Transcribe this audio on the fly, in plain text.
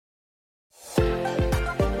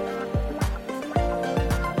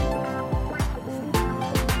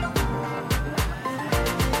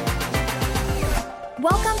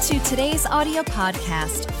to today's audio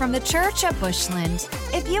podcast from the Church at Bushland.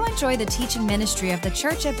 If you enjoy the teaching ministry of the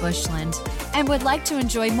Church at Bushland and would like to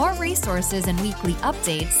enjoy more resources and weekly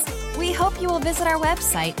updates, we hope you will visit our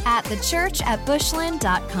website at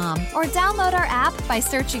thechurchatbushland.com or download our app by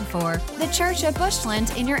searching for The Church at Bushland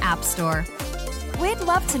in your app store. We'd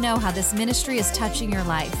love to know how this ministry is touching your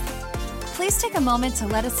life. Please take a moment to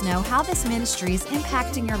let us know how this ministry is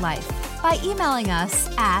impacting your life by emailing us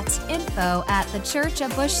at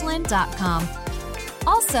info@thechurchatbushland.com.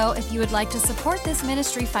 Also, if you would like to support this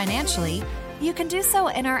ministry financially, you can do so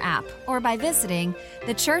in our app or by visiting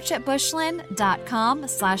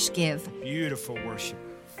thechurchatbushland.com/give. Beautiful worship.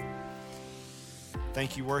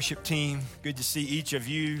 Thank you, worship team. Good to see each of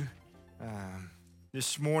you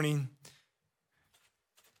this morning.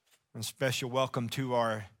 A special welcome to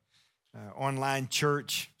our online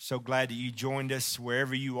church. So glad that you joined us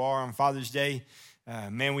wherever you are on Father's Day.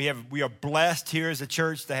 Man, we are blessed here as a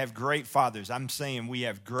church to have great fathers. I'm saying we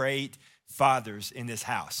have great fathers in this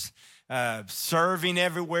house. Serving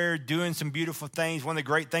everywhere, doing some beautiful things. One of the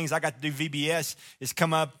great things I got to do VBS is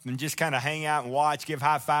come up and just kind of hang out and watch, give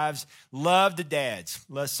high fives. Love the dads.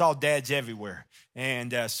 Saw dads everywhere.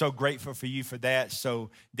 And so grateful for you for that.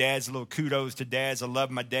 So dads, a little kudos to dads. I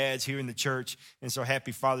love my dads here in the church. And so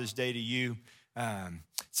happy Father's Day to you.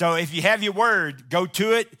 So if you have your word, go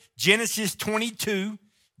to it. Genesis 22.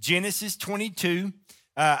 Genesis 22.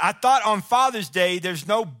 I thought on Father's Day, there's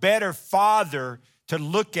no better father to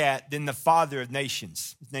look at than the father of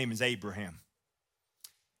nations. His name is Abraham.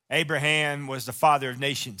 Abraham was the father of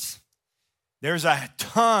nations. There's a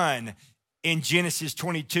ton in Genesis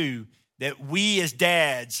 22 that we as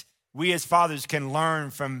dads, we as fathers can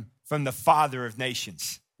learn from the father of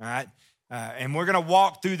nations, all right? And we're going to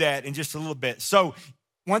walk through that in just a little bit. So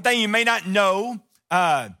one thing you may not know,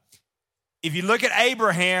 if you look at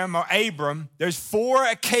Abraham or Abram, there's 4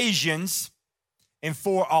 occasions and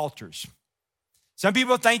 4 altars. Some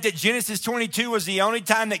people think that Genesis 22 was the only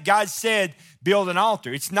time that God said, build an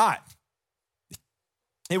altar. It's not.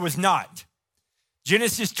 It was not.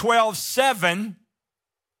 Genesis 12:7,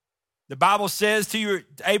 the Bible says to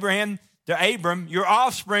Abram, your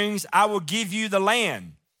offsprings, I will give you the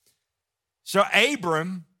land. So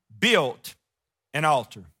Abram built an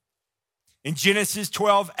altar. In Genesis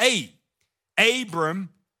 12:8,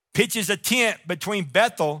 Abram pitches a tent between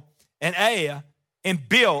Bethel and Ai and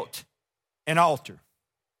built an altar.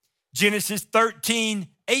 Genesis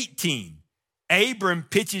 13:18, Abram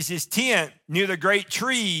pitches his tent near the great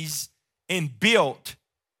trees and built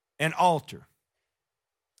an altar.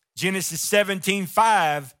 Genesis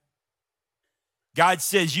 17:5, God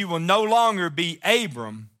says, you will no longer be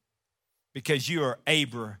Abram because you are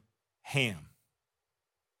Abraham.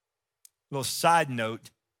 Little side note,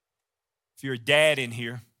 if you're a dad in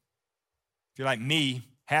here, if you're like me,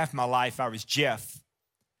 half my life I was Jeff.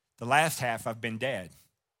 The last half, I've been dad.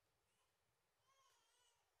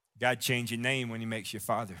 God changed your name when he makes you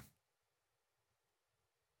father.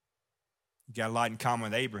 You got a lot in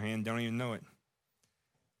common with Abraham, don't even know it.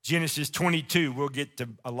 Genesis 22, we'll get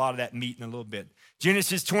to a lot of that meat in a little bit.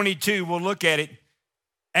 Genesis 22, we'll look at it.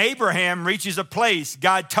 Abraham reaches a place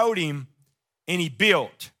God told him, and he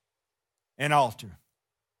built an altar.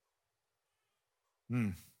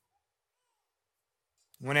 I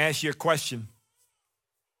want to ask you a question.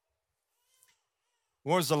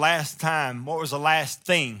 What was the last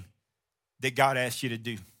thing that God asked you to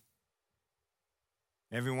do?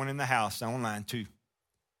 Everyone in the house, online too.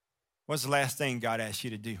 What's the last thing God asked you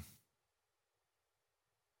to do?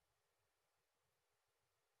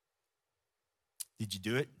 Did you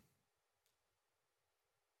do it?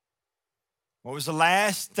 What was the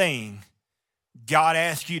last thing God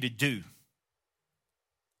asked you to do?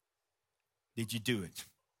 Did you do it?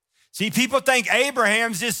 See, people think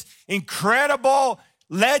Abraham's this incredible,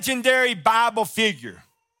 legendary Bible figure.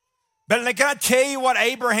 But can I tell you what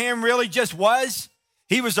Abraham really just was?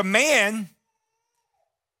 He was a man,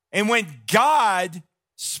 and when God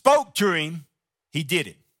spoke to him, he did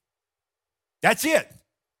it. That's it.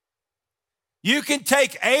 You can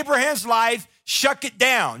take Abraham's life, shuck it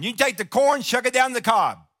down. You can take the corn, shuck it down the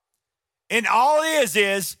cob. And all it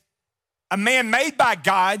is a man made by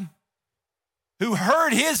God who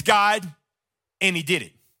heard his God, and he did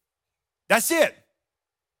it. That's it.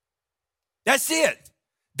 That's it.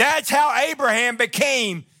 That's how Abraham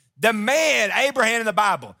became the man, Abraham in the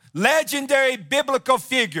Bible. Legendary biblical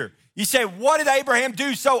figure. You say, what did Abraham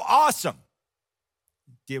do so awesome?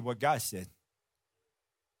 He did what God said.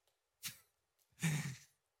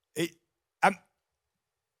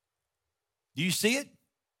 Do you see it?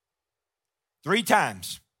 3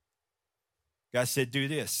 times. God said, do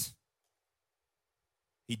this.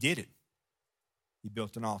 He did it. He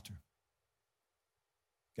built an altar.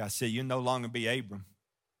 God said, you'll no longer be Abram.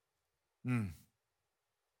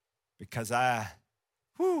 Because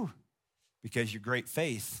because your great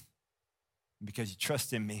faith, because you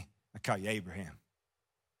trust in me, I call you Abraham.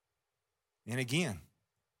 And again,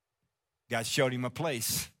 God showed him a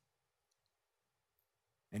place.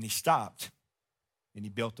 And he stopped and he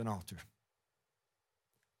built an altar.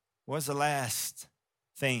 What was the last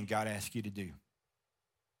thing God asked you to do?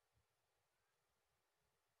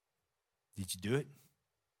 Did you do it?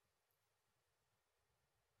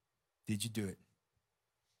 Did you do it?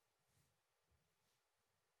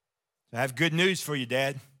 I have good news for you,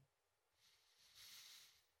 Dad.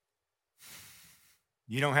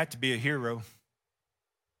 You don't have to be a hero.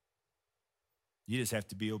 You just have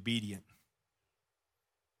to be obedient.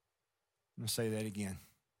 I'm going to say that again.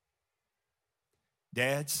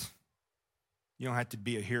 Dads, you don't have to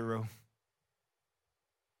be a hero.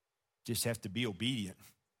 Just have to be obedient.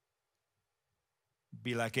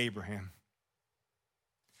 Be like Abraham.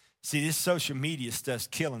 See, this social media stuff's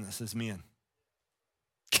killing us as men.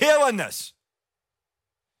 Killing us.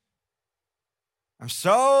 I'm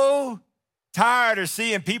so tired of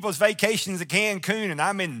seeing people's vacations in Cancun and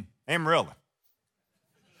I'm in Amarillo.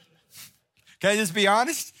 Can I just be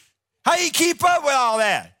honest? How do you keep up with all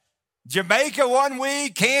that? Jamaica one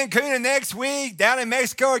week, Cancun the next week, down in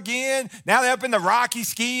Mexico again. Now they're up in the Rockies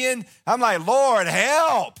skiing. I'm like, Lord,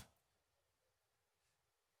 help.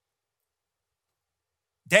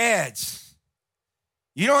 Dads,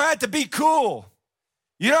 you don't have to be cool.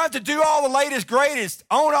 You don't have to do all the latest, greatest,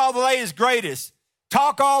 own all the latest, greatest,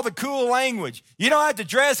 talk all the cool language. You don't have to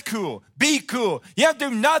dress cool, be cool. You have to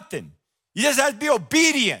do nothing. You just have to be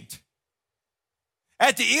obedient.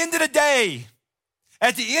 At the end of the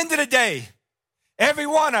day, every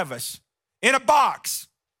one of us in a box,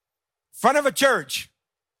 front of a church,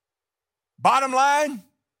 bottom line,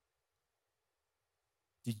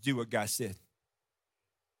 did you do what God said?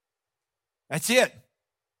 That's it.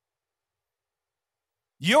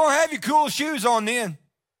 You don't have your cool shoes on then.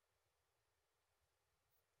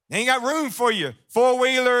 They ain't got room for you,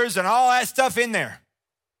 four-wheelers and all that stuff in there.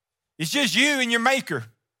 It's just you and your maker.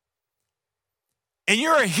 And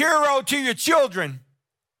you're a hero to your children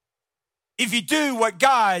if you do what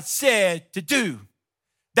God said to do.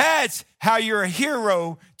 That's how you're a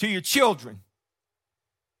hero to your children.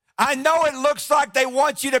 I know it looks like they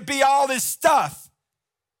want you to be all this stuff,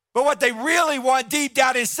 but what they really want deep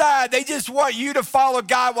down inside, they just want you to follow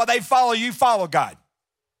God while they follow you, follow God.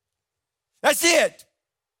 That's it.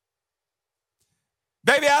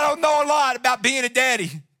 Baby, I don't know a lot about being a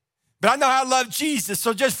daddy, but I know how to love Jesus,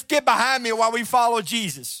 so just get behind me while we follow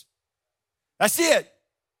Jesus. That's it.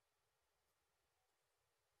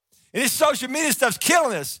 And this social media stuff's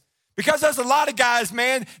killing us because there's a lot of guys,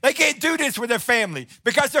 man, they can't do this with their family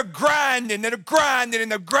because they're grinding and they're grinding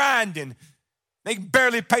and they're grinding. They can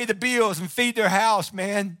barely pay the bills and feed their house,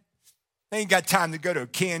 man. They ain't got time to go to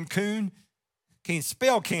Cancun. Can't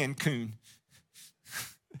spell Cancun.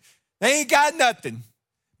 They ain't got nothing.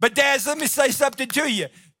 But dads, let me say something to you.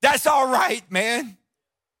 That's all right, man.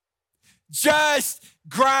 Just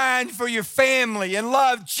grind for your family and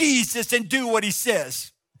love Jesus and do what he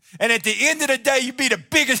says. And at the end of the day, you be the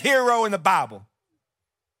biggest hero in the Bible.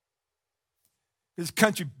 This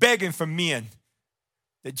country begging for men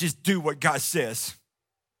that just do what God says.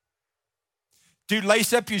 Dude,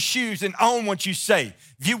 lace up your shoes and own what you say.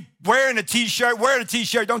 If you wearing a t-shirt, wear a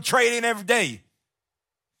t-shirt. Don't trade in every day.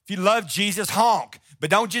 If you love Jesus, honk. But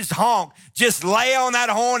don't just honk. Just lay on that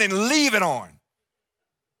horn and leave it on.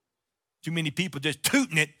 Too many people just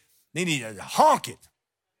tooting it. They need to honk it.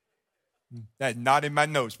 That's not in my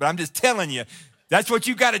notes, but I'm just telling you, that's what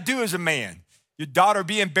you got to do as a man. Your daughter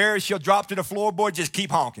be embarrassed, she'll drop to the floorboard, just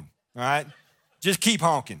keep honking, all right? Just keep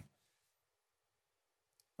honking.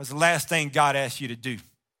 What's the last thing God asked you to do?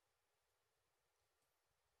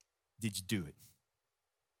 Did you do it?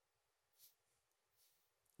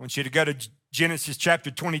 I want you to go to Genesis chapter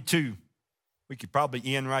 22. We could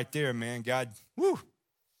probably end right there, man. God, whoo.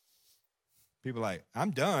 People are like,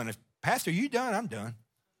 I'm done. If, Pastor, you done? I'm done.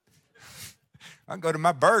 I'll go to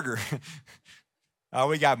my burger. Oh,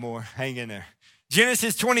 we got more. Hang in there.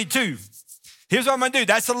 Genesis 22. Here's what I'm going to do.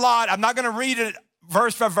 That's a lot. I'm not going to read it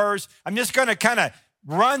verse by verse. I'm just going to kind of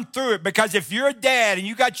run through it because if you're a dad and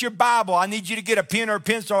you got your Bible, I need you to get a pen or a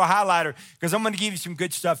pencil or a highlighter because I'm going to give you some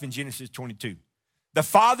good stuff in Genesis 22. The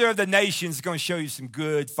father of the nations is going to show you some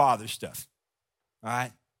good father stuff. All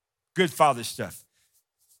right? Good father stuff.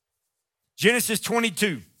 Genesis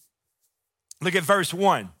 22. Look at verse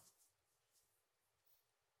 1.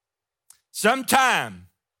 Sometime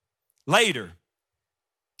later,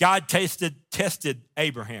 God tested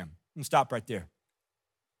Abraham. And stop right there.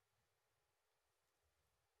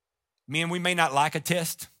 Men, we may not like a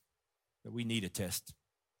test, but we need a test.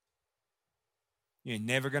 You're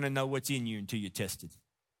never going to know what's in you until you're tested.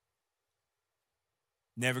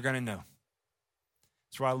 Never going to know.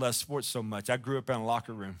 That's why I love sports so much. I grew up in a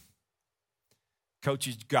locker room.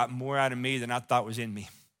 Coaches got more out of me than I thought was in me.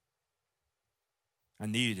 I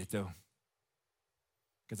needed it, though,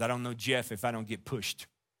 because I don't know Jeff if I don't get pushed,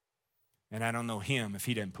 and I don't know him if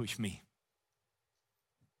he doesn't push me.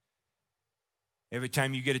 Every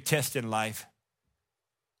time you get a test in life,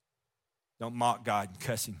 don't mock God and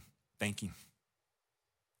cuss him, thank him.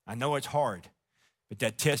 I know it's hard, but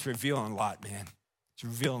that test revealing a lot, man. It's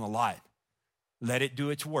revealing a lot. Let it do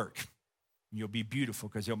its work, and you'll be beautiful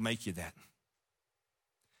because he'll make you that.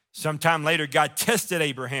 Sometime later, God tested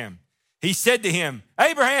Abraham. He said to him,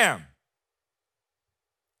 Abraham.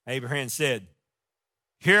 Abraham said,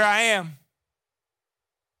 here I am.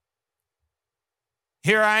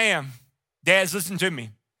 Here I am. Dads, listen to me.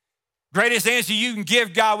 Greatest answer you can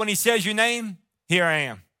give God when he says your name, here I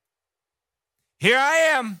am. Here I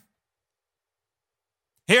am.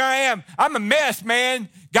 Here I am. I'm a mess, man.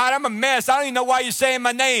 God, I'm a mess. I don't even know why you're saying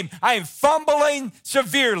my name. I am fumbling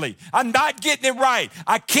severely. I'm not getting it right.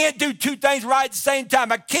 I can't do two things right at the same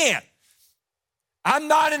time. I can't. I'm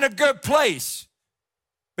not in a good place.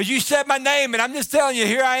 But you said my name, and I'm just telling you,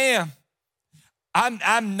 here I am. I'm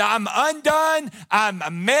undone. I'm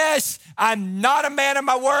a mess. I'm not a man of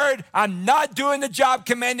my word. I'm not doing the job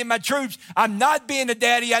commanding my troops. I'm not being the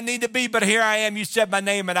daddy I need to be, but here I am. You said my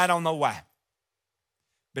name, and I don't know why.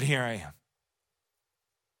 But here I am.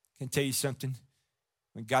 Can I tell you something?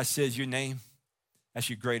 When God says your name, that's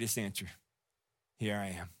your greatest answer. Here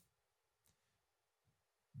I am.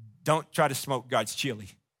 Don't try to smoke God's chili.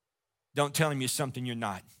 Don't tell him you're something you're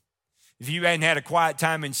not. If you hadn't had a quiet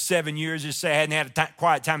time in 7 years, just say I hadn't had a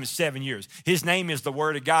quiet time in 7 years. His name is the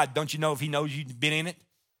Word of God. Don't you know if he knows you've been in it?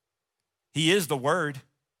 He is the Word.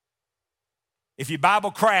 If your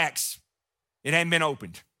Bible cracks, it hasn't been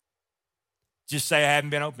opened. Just say, I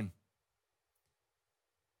haven't been open.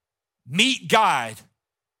 Meet God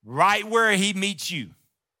right where he meets you.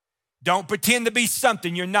 Don't pretend to be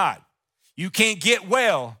something you're not. You can't get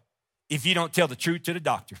well if you don't tell the truth to the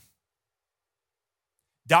doctor.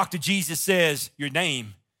 Dr. Jesus says, your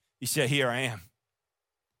name. He said, here I am.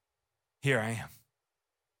 Here I am.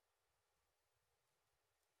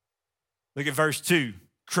 Look at verse 2.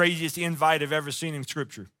 Craziest invite I've ever seen in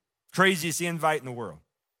Scripture. Craziest invite in the world.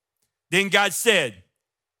 Then God said,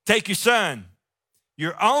 take your son,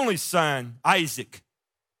 your only son, Isaac,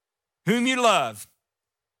 whom you love,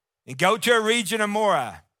 and go to a region of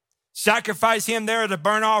Moriah. Sacrifice him there as a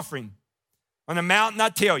burnt offering on the mountain I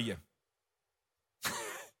tell you.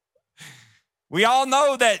 We all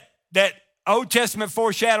know that Old Testament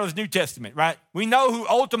foreshadows New Testament, right? We know who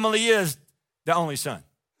ultimately is the only son.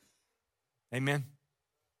 Amen.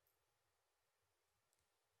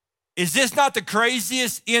 Is this not the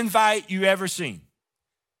craziest invite you ever seen?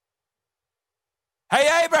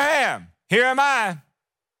 Hey, Abraham, here am I.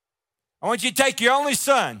 I want you to take your only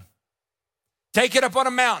son, take it up on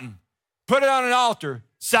a mountain, put it on an altar,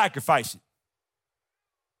 sacrifice it.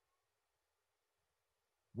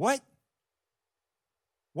 What?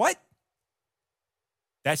 What?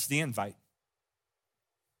 That's the invite.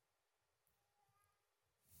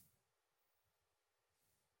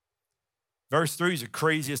 Verse 3 is the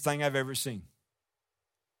craziest thing I've ever seen.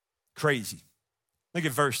 Crazy. Look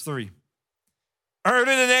at verse 3.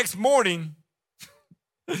 Early the next morning,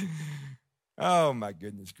 oh my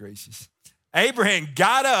goodness gracious. Abraham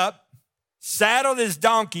got up, saddled his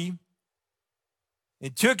donkey,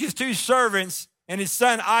 and took his two servants and his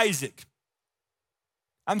son Isaac.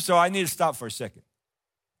 I'm sorry, I need to stop for a second.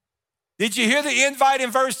 Did you hear the invite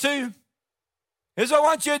in verse 2? Here's what I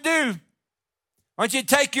want you to do. I want you to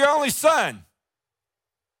take your only son.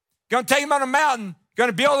 Going to take him on a mountain. Going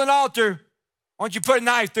to build an altar. I want you to put a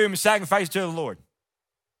knife through him and sacrifice to the Lord.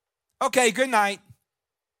 Okay, good night.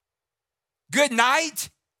 Good night?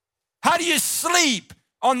 How do you sleep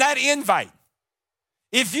on that invite?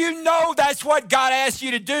 If you know that's what God asked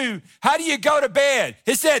you to do, how do you go to bed?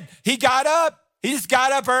 He said he got up. He just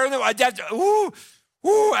got up early. 8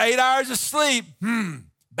 hours of sleep.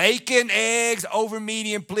 Bacon, eggs, over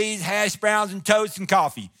medium, please, hash browns and toast and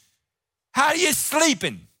coffee. How are you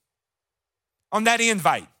sleeping on that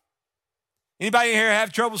invite? Anybody here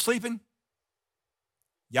have trouble sleeping?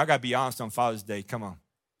 Y'all got to be honest on Father's Day. Come on.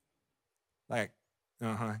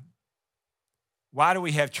 Why do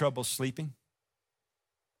we have trouble sleeping?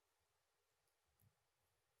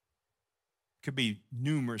 Could be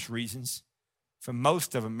numerous reasons. for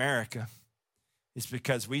most of America is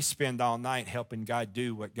because we spend all night helping God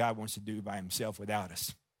do what God wants to do by himself without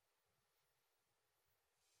us.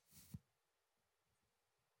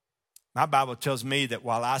 My Bible tells me that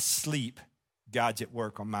while I sleep, God's at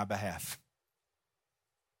work on my behalf.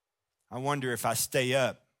 I wonder if I stay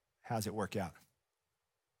up, how's it work out?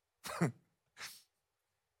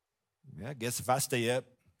 Yeah, I guess if I stay up,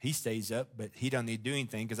 he stays up, but he doesn't need to do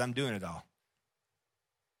anything because I'm doing it all.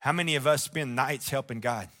 How many of us spend nights helping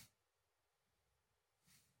God?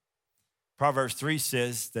 Proverbs 3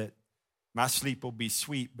 says that my sleep will be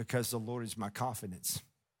sweet because the Lord is my confidence.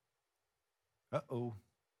 Uh-oh.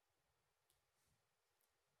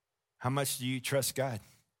 How much do you trust God?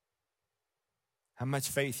 How much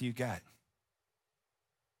faith you got?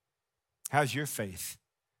 How's your faith?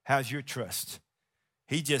 How's your trust?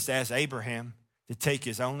 He just asked Abraham to take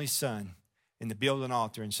his only son and to build an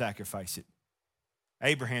altar and sacrifice it.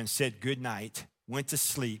 Abraham said good night, went to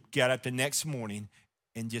sleep, got up the next morning,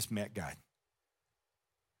 and just met God.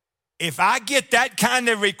 If I get that kind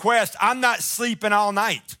of request, I'm not sleeping all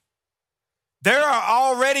night. There are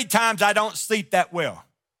already times I don't sleep that well.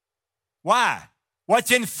 Why?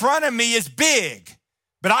 What's in front of me is big.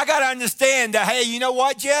 But I got to understand that, hey, you know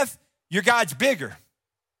what, Jeff? Your God's bigger.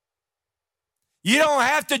 You don't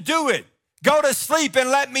have to do it. Go to sleep and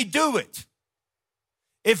let me do it.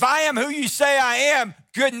 If I am who you say I am,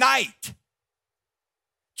 good night.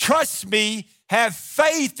 Trust me, have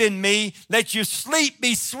faith in me, let your sleep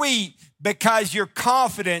be sweet because your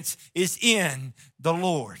confidence is in the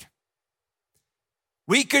Lord.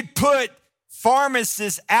 We could put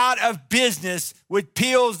pharmacists out of business with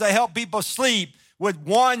pills to help people sleep with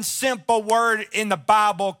one simple word in the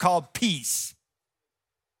Bible called peace.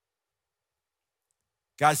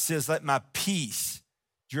 God says, let my peace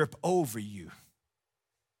drip over you,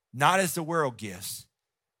 not as the world gives,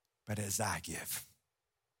 but as I give.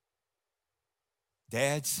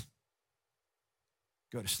 Dads,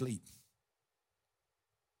 go to sleep.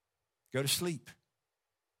 Go to sleep.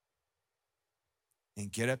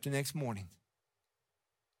 And get up the next morning.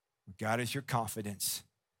 God is your confidence,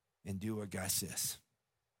 and do what God says.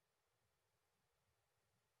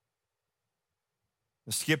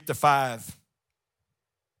 Let's skip to 5.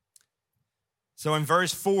 So in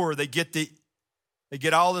verse 4, they get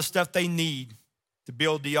all the stuff they need to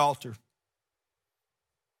build the altar.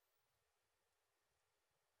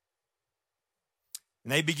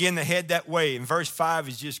 And they begin to head that way. And verse 5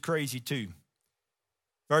 is just crazy too.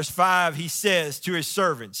 Verse 5, he says to his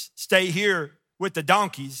servants, stay here with the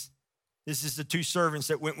donkeys. This is the 2 servants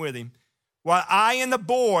that went with him. While I and the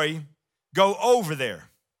boy go over there.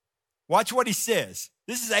 Watch what he says.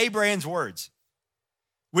 This is Abraham's words.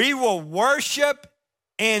 We will worship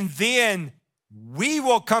and then we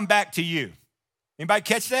will come back to you. Anybody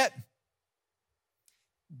catch that?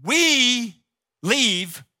 We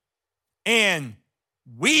leave and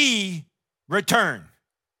we return.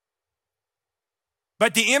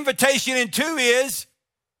 But the invitation in 2 is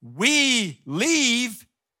we leave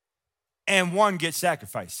and 1 gets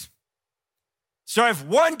sacrificed. So if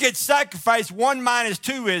 1 gets sacrificed, 1 minus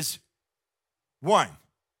 2 is 1.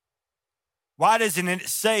 Why doesn't it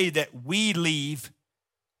say that we leave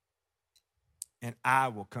and I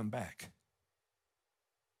will come back?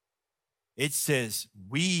 It says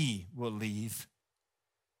we will leave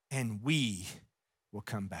and we will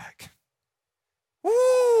come back.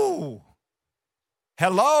 Woo!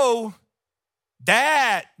 Hello?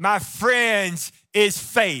 That, my friends, is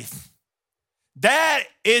faith. That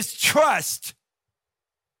is trust.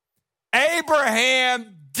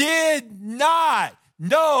 Abraham did not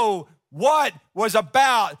know what was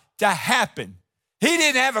about to happen. He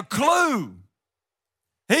didn't have a clue.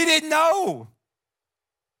 He didn't know.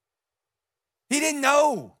 He didn't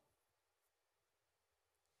know.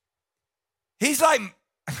 He's like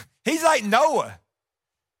Noah.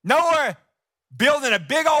 Noah building a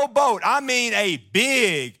big old boat. I mean a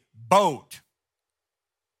big boat.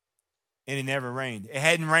 And it never rained. It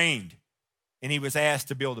hadn't rained. And he was asked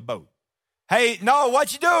to build a boat. Hey, Noah,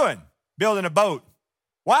 what you doing? Building a boat.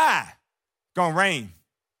 Why? It's going to rain.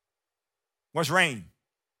 What's rain?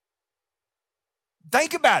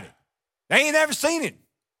 Think about it. They ain't never seen it.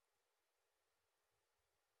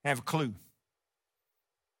 They have a clue.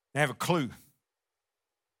 They have a clue.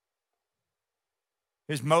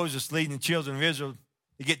 Here's Moses leading the children of Israel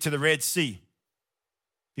to get to the Red Sea.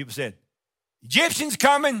 People said, Egyptians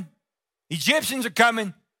coming. Egyptians are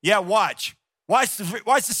coming. Yeah, watch. Watch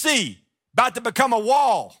the sea. About to become a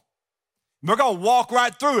wall. We're going to walk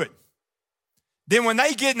right through it. Then when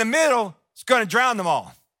they get in the middle, it's going to drown them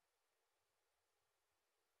all.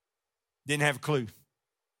 Didn't have a clue.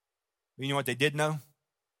 You know what they did know?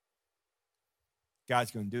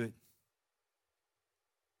 God's going to do it.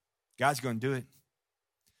 God's going to do it.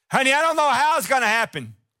 Honey, I don't know how it's going to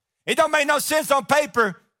happen. It don't make no sense on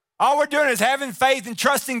paper. All we're doing is having faith and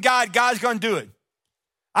trusting God. God's going to do it.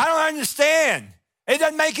 I don't understand. It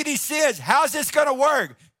doesn't make any sense. How's this going to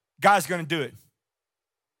work? God's going to do it.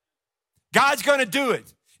 God's going to do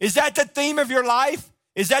it. Is that the theme of your life?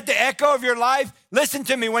 Is that the echo of your life? Listen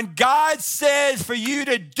to me. When God says for you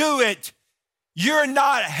to do it, you're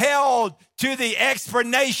not held to the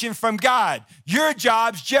explanation from God. Your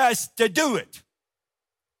job's just to do it.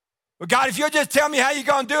 Well, God, if you'll just tell me how you're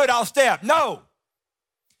going to do it, I'll step. No.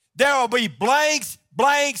 There will be blanks,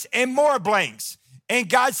 blanks, and more blanks. And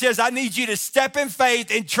God says, I need you to step in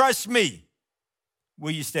faith and trust me.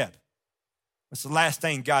 Will you step? What's the last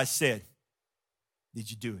thing God said? Did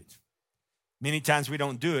you do it? Many times we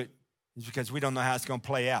don't do it is because we don't know how it's going to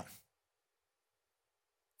play out.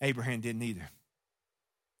 Abraham didn't either.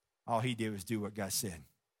 All he did was do what God said.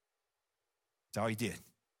 That's all he did.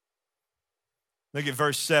 Look at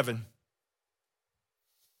verse 7.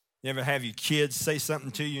 You ever have your kids say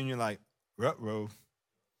something to you and you're like, ruh-roh.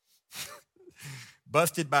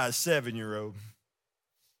 Busted by a 7-year-old.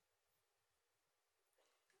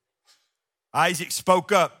 Isaac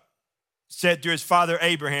spoke up, said to his father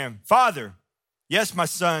Abraham, Father, yes, my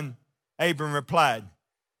son, Abram replied.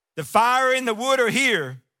 The fire and the wood are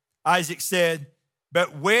here, Isaac said,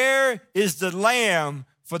 but where is the lamb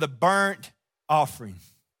for the burnt offering?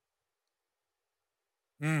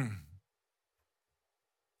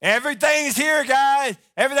 Everything's here, guys.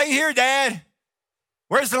 Everything's here, Dad.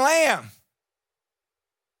 Where's the lamb?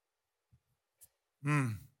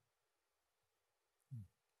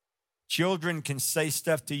 Children can say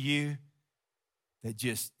stuff to you that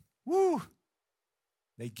just,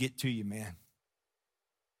 they get to you, man.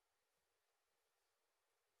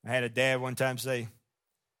 I had a dad one time say,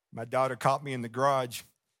 my daughter caught me in the garage.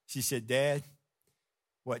 She said, Dad,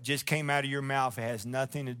 what just came out of your mouth has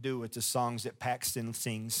nothing to do with the songs that Paxton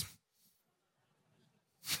sings.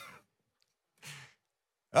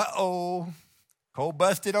 Uh-oh. Cold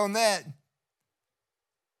busted on that.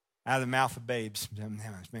 Out of the mouth of babes.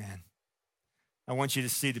 Man, I want you to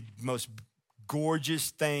see the most gorgeous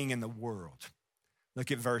thing in the world.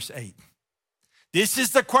 Look at verse 8. This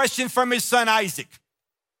is the question from his son Isaac.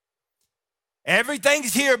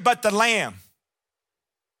 Everything's here but the lamb.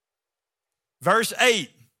 Verse 8.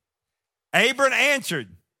 Abram answered,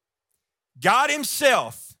 God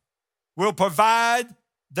himself will provide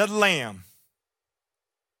the lamb.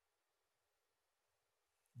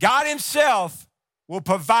 God himself will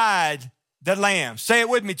provide the lamb. Say it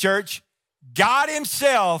with me, church. God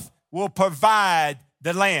himself will provide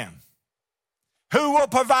the lamb. Who will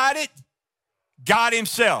provide it? God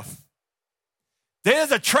himself.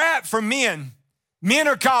 There's a trap for men. Men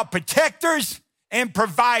are called protectors and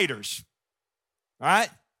providers. All right?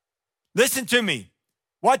 Listen to me.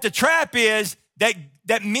 What the trap is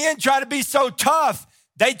that men try to be so tough,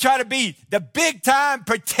 they try to be the big time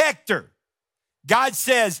protector. God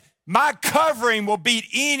says, my covering will beat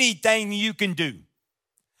anything you can do.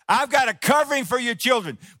 I've got a covering for your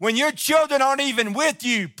children. When your children aren't even with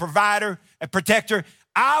you, provider and protector,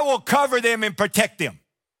 I will cover them and protect them.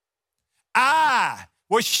 I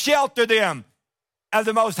will shelter them of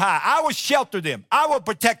the Most High. I will shelter them. I will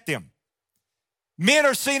protect them. Men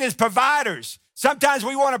are seen as providers. Sometimes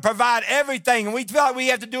we want to provide everything and we feel like we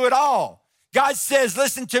have to do it all. God says,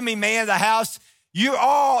 listen to me, man of the house. You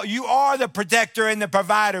are the protector and the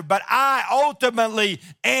provider, but I ultimately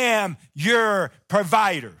am your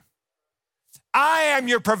provider. I am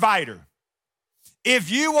your provider.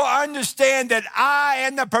 If you will understand that I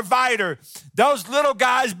am the provider, those little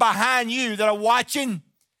guys behind you that are watching,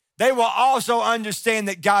 they will also understand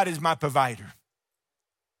that God is my provider.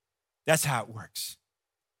 That's how it works.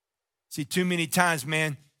 See, too many times,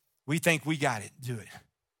 man, we think we got it. Do it.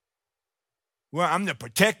 Well, I'm the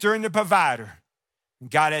protector and the provider. And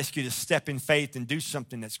God asks you to step in faith and do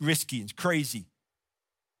something that's risky and crazy.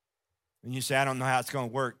 And you say, I don't know how it's going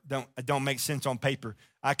to work. It don't make sense on paper.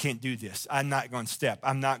 I can't do this. I'm not going to step.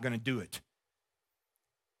 I'm not going to do it.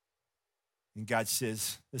 And God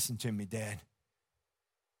says, listen to me, Dad.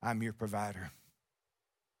 I'm your provider.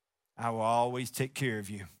 I will always take care of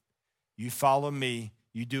you. You follow me.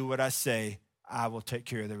 You do what I say. I will take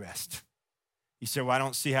care of the rest. You say, well, I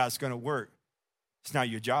don't see how it's going to work. It's not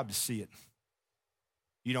your job to see it.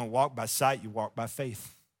 You don't walk by sight, you walk by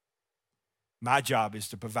faith. My job is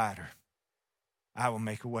the provider. I will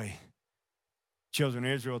make a way. Children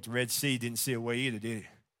of Israel at the Red Sea didn't see a way either, did it?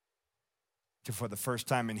 Till for the first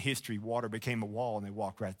time in history, water became a wall and they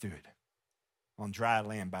walked right through it. On dry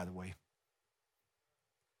land, by the way.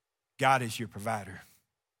 God is your provider.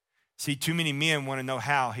 See, too many men want to know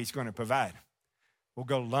how he's going to provide. We'll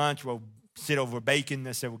go to lunch, we'll sit over bacon.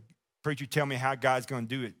 They say, well, preacher, tell me how God's going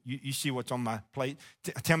to do it. You see what's on my plate.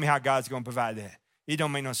 Tell me how God's going to provide that. It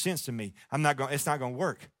don't make no sense to me. It's not going to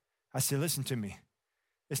work. I said, listen to me.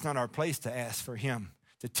 It's not our place to ask for him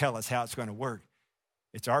to tell us how it's going to work.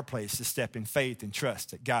 It's our place to step in faith and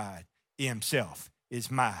trust that God himself is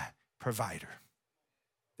my provider.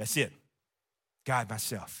 That's it. God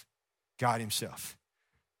myself. God himself.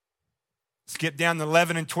 Skip down to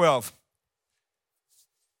 11 and 12.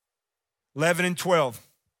 11 and 12.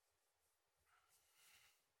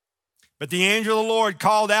 But the angel of the Lord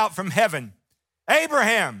called out from heaven,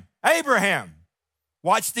 Abraham, Abraham.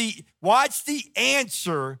 Watch the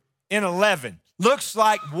answer in 11. Looks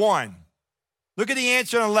like 1. Look at the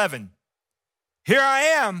answer in 11. Here I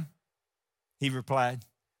am, he replied.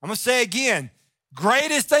 I'm going to say again,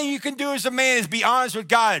 greatest thing you can do as a man is be honest with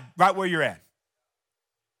God right where you're at.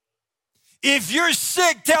 If you're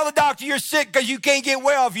sick, tell the doctor you're sick because you can't get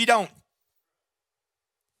well if you don't.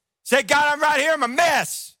 Say, God, I'm right here, I'm a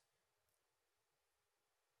mess.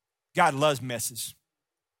 God loves messes.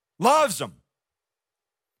 Loves them.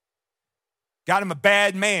 God, I'm a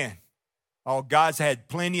bad man. Oh, God's had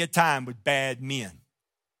plenty of time with bad men.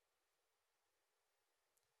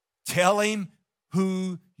 Tell him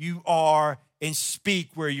who you are and speak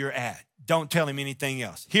where you're at. Don't tell him anything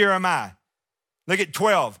else. Here am I. Look at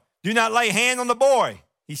 12. Do not lay hand on the boy,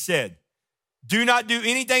 he said. Do not do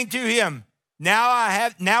anything to him. Now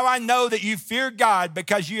I know that you fear God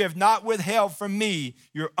because you have not withheld from me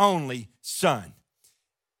your only son.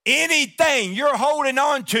 Anything you're holding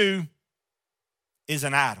on to is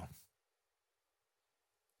an idol.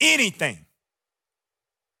 Anything.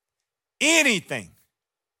 Anything.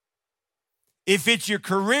 If it's your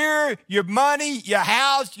career, your money, your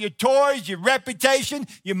house, your toys, your reputation,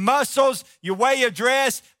 your muscles, your way of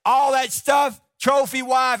dress, all that stuff, trophy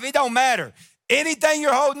wife, it don't matter. Anything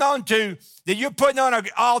you're holding on to that you're putting on an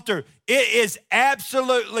altar, it is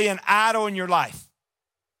absolutely an idol in your life.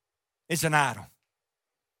 It's an idol.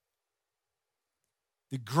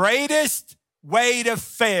 The greatest way to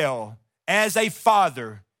fail as a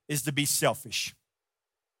father is to be selfish.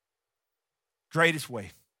 Greatest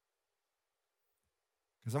way.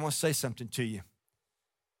 Because I'm going to say something to you.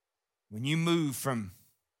 When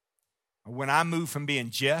I moved from being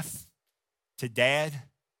Jeff to dad,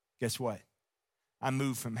 guess what? I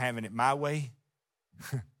moved from having it my way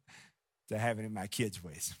to having it my kids'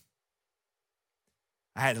 ways.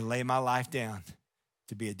 I had to lay my life down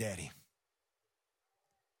to be a daddy.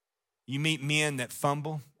 You meet men that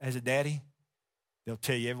fumble as a daddy, they'll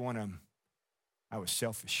tell you, every one of them, I was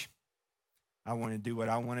selfish. I want to do what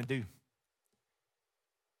I want to do.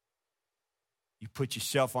 You put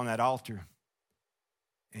yourself on that altar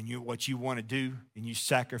and what you want to do, and you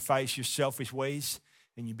sacrifice your selfish ways,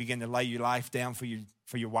 and you begin to lay your life down for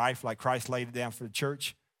your wife like Christ laid it down for the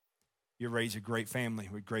church, you raise a great family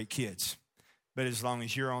with great kids. But as long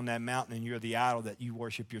as you're on that mountain and you're the idol that you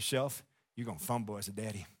worship yourself, you're going to fumble as a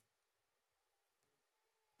daddy.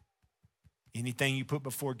 Anything you put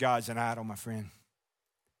before God's an idol, my friend.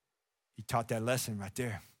 He taught that lesson right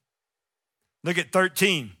there. Look at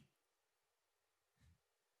 13.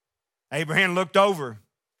 Abraham looked over.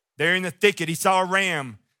 There in the thicket, he saw a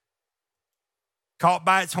ram caught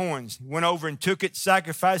by its horns. He went over and took it,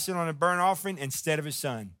 sacrificed it on a burnt offering instead of his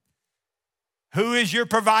son. Who is your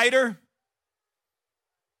provider?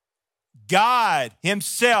 God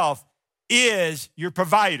himself is your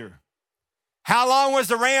provider. How long was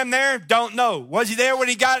the ram there? Don't know. Was he there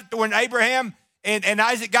when Abraham and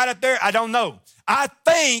Isaac got up there? I don't know. I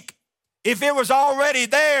think if it was already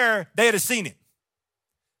there, they'd have seen it.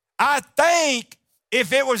 I think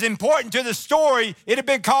if it was important to the story, it'd have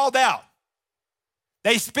been called out.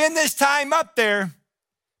 They spend this time up there,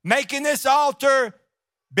 making this altar,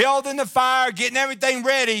 building the fire, getting everything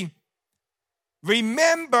ready.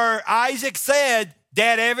 Remember, Isaac said,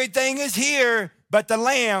 Dad, everything is here but the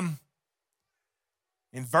lamb.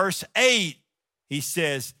 In verse 8, he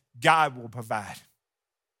says, God will provide.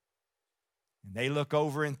 And they look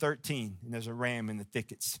over in 13, and there's a ram in the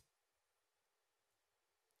thickets.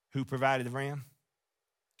 Who provided the ram?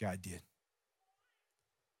 God did.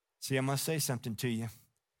 See, I'm going to say something to you.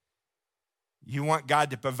 You want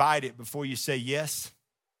God to provide it before you say yes?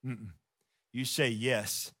 You say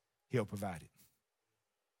yes, he'll provide it.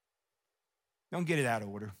 Don't get it out of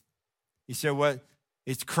order. You say, well,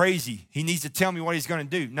 it's crazy. He needs to tell me what he's going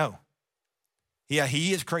to do. No. Yeah,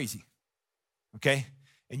 he is crazy. Okay?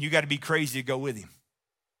 And you got to be crazy to go with him.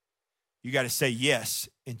 You got to say yes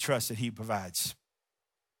and trust that he provides.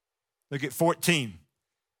 Look at 14.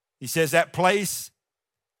 He says that place,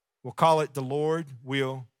 we'll call it the Lord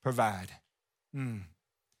will provide.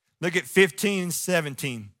 Look at 15 and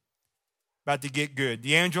 17. About to get good.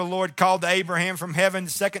 The angel of the Lord called to Abraham from heaven the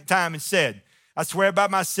second time and said, I swear by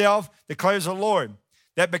myself, declares the Lord,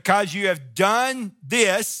 that because you have done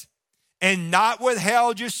this and not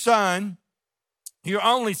withheld your son, your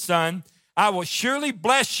only son, I will surely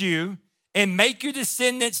bless you and make your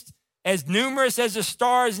descendants as numerous as the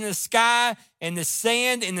stars in the sky and the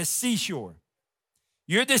sand in the seashore.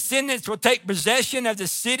 Your descendants will take possession of the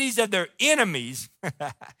cities of their enemies.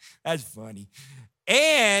 That's funny.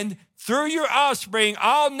 And through your offspring,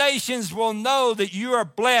 all nations will know that you are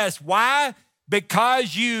blessed. Why?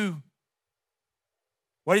 Because you,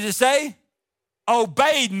 what does it say?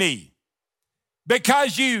 Obeyed me.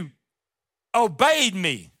 Because you obeyed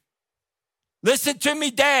me. Listen to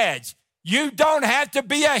me, dads. You don't have to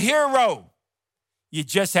be a hero. You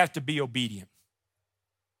just have to be obedient.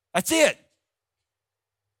 That's it.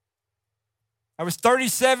 I was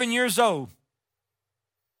 37 years old.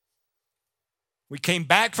 We came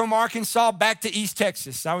back from Arkansas back to East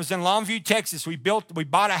Texas. I was in Longview, Texas. We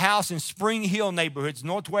bought a house in Spring Hill neighborhoods,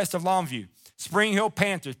 northwest of Longview. Spring Hill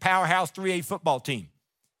Panthers, powerhouse 3A football team.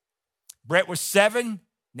 Brett was 7,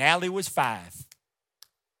 Natalie was 5.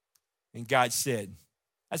 And God said,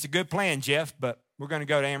 that's a good plan, Jeff, but we're going to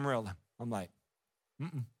go to Amarillo. I'm like,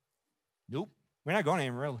 nope, we're not going to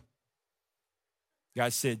Amarillo.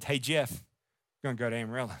 God said, hey, Jeff, we're going to go to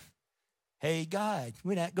Amarillo. Hey, God,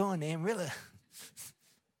 we're not going to Amarillo.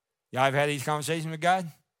 Y'all ever had these conversations with God?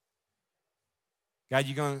 God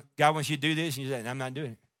wants you to do this, and you say, I'm not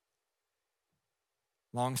doing it.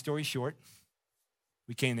 Long story short,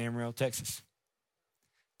 we came to Amarillo, Texas.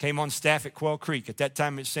 Came on staff at Quail Creek. At that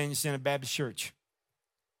time, it was St. Lucia Baptist Church.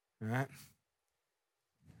 All right?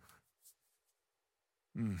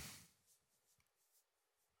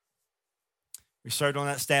 We served on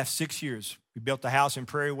that staff 6 years. We built a house in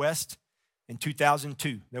Prairie West in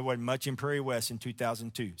 2002. There wasn't much in Prairie West in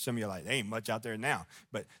 2002. Some of you are like, there ain't much out there now.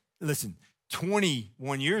 But listen,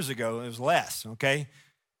 21 years ago, it was less, okay?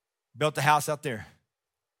 Built a house out there.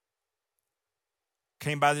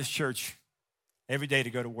 Came by this church every day to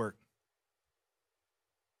go to work.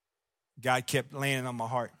 God kept laying on my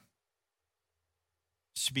heart,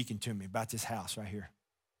 speaking to me about this house right here.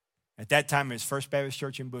 At that time, it was First Baptist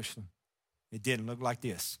Church in Bushland. It didn't look like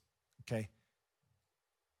this, okay?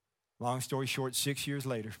 Long story short, 6 years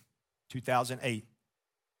later, 2008,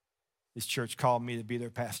 this church called me to be their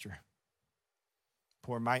pastor.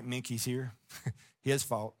 Poor Mike Minky's here. His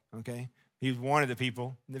fault, okay? He was one of the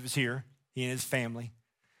people that was here, he and his family.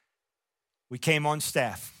 We came on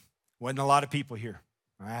staff. Wasn't a lot of people here,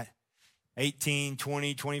 all right? 18,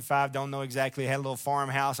 20, 25, don't know exactly. Had a little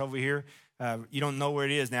farmhouse over here. You don't know where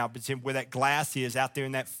it is now, but where that glass is out there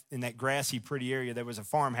in that grassy, pretty area, there was a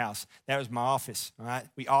farmhouse. That was my office, all right?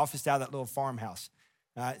 We officed out of that little farmhouse.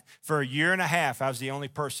 All right? For a year and a half, I was the only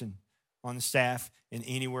person on the staff and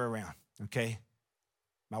anywhere around, okay?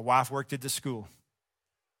 My wife worked at the school,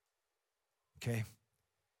 okay?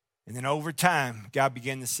 And then over time, God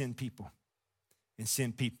began to send people and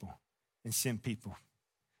send people and send people.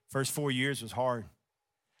 First 4 years was hard.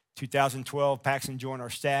 2012, Paxton joined our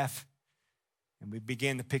staff. And we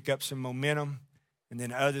began to pick up some momentum. And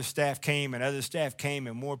then other staff came, and other staff came,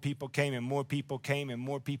 and more people came, and more people came, and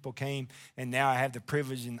more people came. And now I have the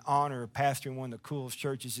privilege and honor of pastoring one of the coolest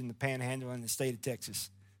churches in the Panhandle in the state of Texas.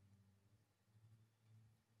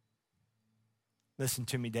 Listen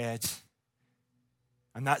to me, dads.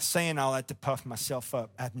 I'm not saying all that to puff myself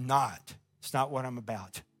up. I'm not. It's not what I'm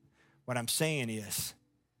about. What I'm saying is,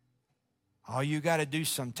 all you got to do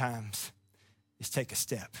sometimes is take a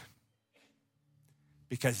step.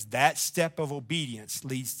 Because that step of obedience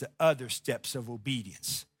leads to other steps of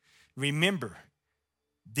obedience. Remember,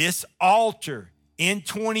 this altar in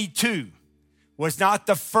 22 was not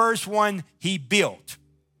the first one he built.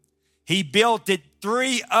 He built it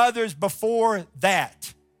 3 others before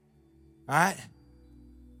that. All right?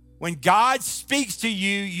 When God speaks to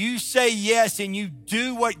you, you say yes and you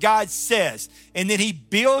do what God says. And then he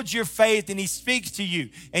builds your faith and he speaks to you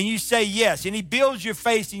and you say yes. And he builds your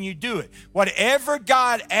faith and you do it. Whatever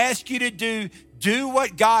God asks you to do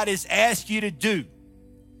what God has asked you to do.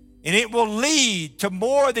 And it will lead to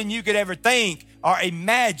more than you could ever think or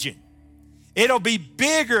imagine. It'll be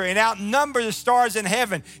bigger and outnumber the stars in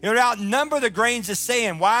heaven. It'll outnumber the grains of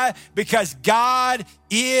sand. Why? Because God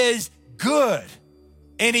is good.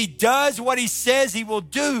 And he does what he says he will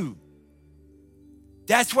do.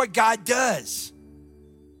 That's what God does.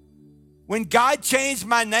 When God changed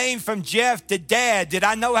my name from Jeff to Dad, did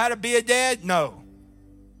I know how to be a dad? No.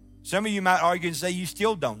 Some of you might argue and say you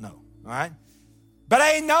still don't know. all right? But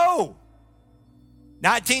I didn't know.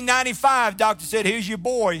 1995, doctor said, here's your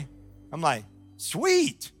boy. I'm like,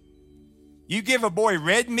 sweet. You give a boy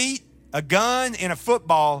red meat, a gun, and a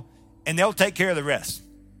football, and they'll take care of the rest.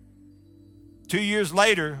 2 years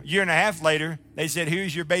later, a year and a half later, they said,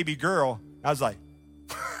 here's your baby girl. I was like,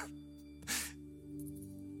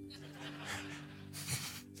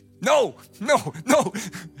 no.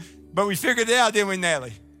 But we figured it out, didn't we,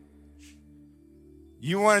 Natalie?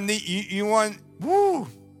 You want, woo.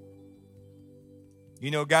 You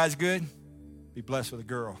know God's good? Be blessed with a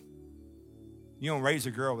girl. You don't raise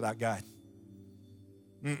a girl without God.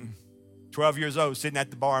 12 years old, sitting at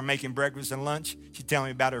the bar making breakfast and lunch. She's telling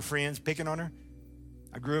me about her friends picking on her.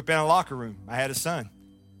 I grew up in a locker room. I had a son.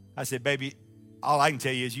 I said, baby, all I can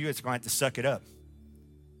tell you is you're just going to have to suck it up.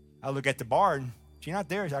 I look at the bar and she's not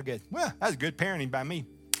there. So I go, well, that's good parenting by me.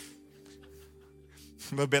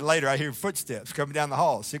 A little bit later, I hear footsteps coming down the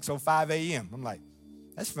hall, 6:05 a.m. I'm like,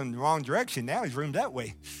 that's from the wrong direction. Now he's room that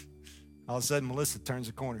way. All of a sudden, Melissa turns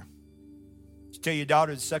the corner. Did you tell your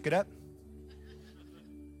daughter to suck it up?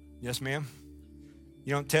 Yes, ma'am.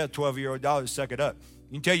 You don't tell a 12-year-old daughter to suck it up.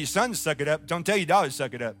 You can tell your son to suck it up. Don't tell your daughter to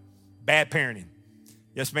suck it up. Bad parenting.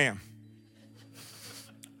 Yes, ma'am.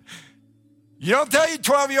 You don't tell your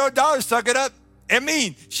 12-year-old daughter to suck it up. I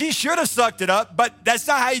mean, she should have sucked it up, but that's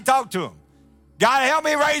not how you talk to him. God, help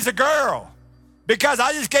me raise a girl because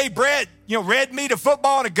I just gave Brett, red meat, a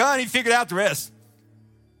football, and a gun. He figured out the rest.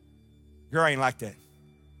 Girl ain't like that.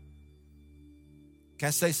 Can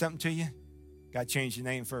I say something to you? God changed your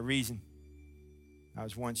name for a reason. I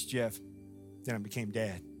was once Jeff, then I became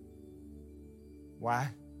Dad. Why?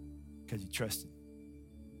 Because he trusted.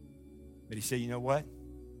 But he said, you know what?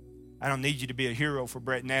 I don't need you to be a hero for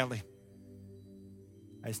Brett and Natalie.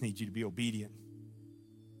 I just need you to be obedient.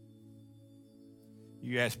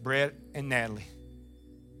 You ask Brett and Natalie.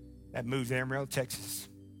 That moved to Amarillo, Texas.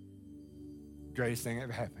 Greatest thing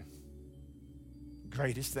ever happened.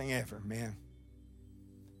 Greatest thing ever, man.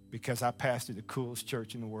 Because I pastored the coolest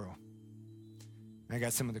church in the world. I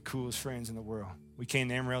got some of the coolest friends in the world. We came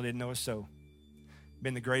to Amarillo, didn't know us so.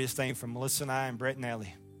 Been the greatest thing for Melissa and I and Brett and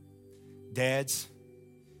Natalie. Dads,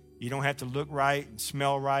 you don't have to look right and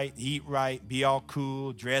smell right, eat right, be all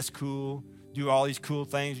cool, dress cool, do all these cool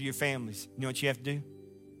things with your families. You know what you have to do?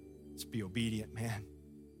 Just be obedient, man.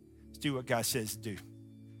 Just do what God says to do.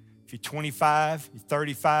 If you're 25, you're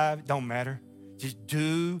 35, it don't matter. Just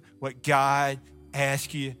do what God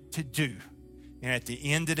asks you to do. And at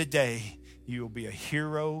the end of the day, you will be a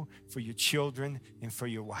hero for your children and for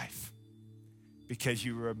your wife because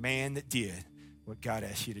you were a man that did what God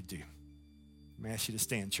asked you to do. I'm going to ask you to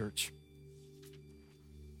stand, church.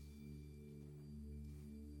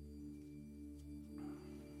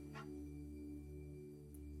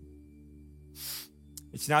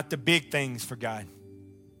 It's not the big things for God.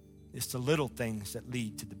 It's the little things that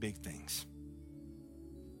lead to the big things.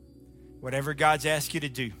 Whatever God's asked you to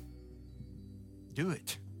do, do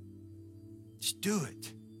it. Just do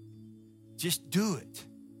it. Just do it.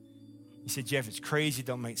 You said, Jeff, it's crazy,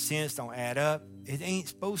 don't make sense, don't add up. It ain't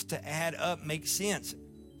supposed to add up, make sense.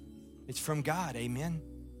 It's from God, amen?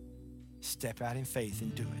 Step out in faith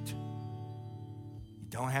and do it. You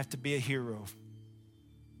don't have to be a hero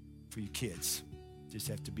for your kids. You just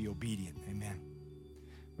have to be obedient, amen?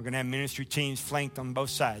 We're going to have ministry teams flanked on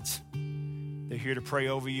both sides. They're here to pray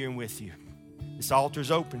over you and with you. This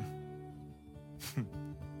altar's open.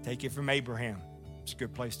 Take it from Abraham. It's a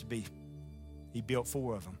good place to be. He built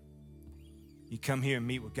 4 of them. You come here and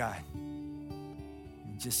meet with God.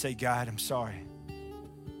 And just say, God, I'm sorry.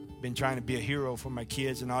 I've been trying to be a hero for my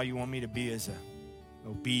kids, and all you want me to be is an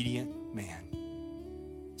obedient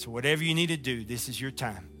man. So whatever you need to do, this is your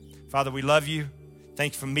time. Father, we love you.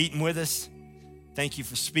 Thanks for meeting with us. Thank you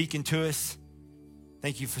for speaking to us.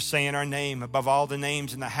 Thank you for saying our name above all the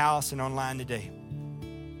names in the house and online today.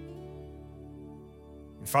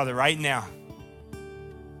 And Father, right now,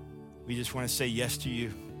 we just want to say yes to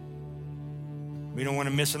you. We don't want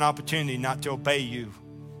to miss an opportunity not to obey you.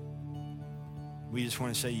 We just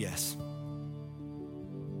want to say yes.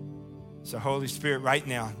 So Holy Spirit, right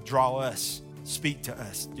now, draw us, speak to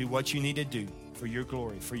us, do what you need to do for your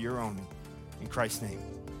glory, for your honor. In Christ's name,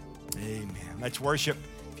 amen. Let's worship.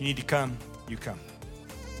 If you need to come, you come.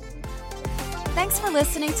 Thanks for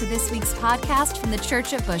listening to this week's podcast from the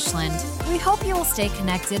Church at Bushland. We hope you will stay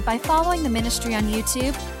connected by following the ministry on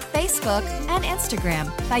YouTube, Facebook, and Instagram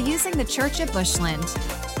by using the Church at Bushland.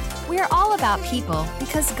 We are all about people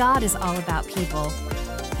because God is all about people.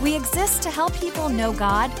 We exist to help people know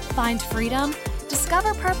God, find freedom,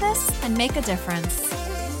 discover purpose, and make a difference.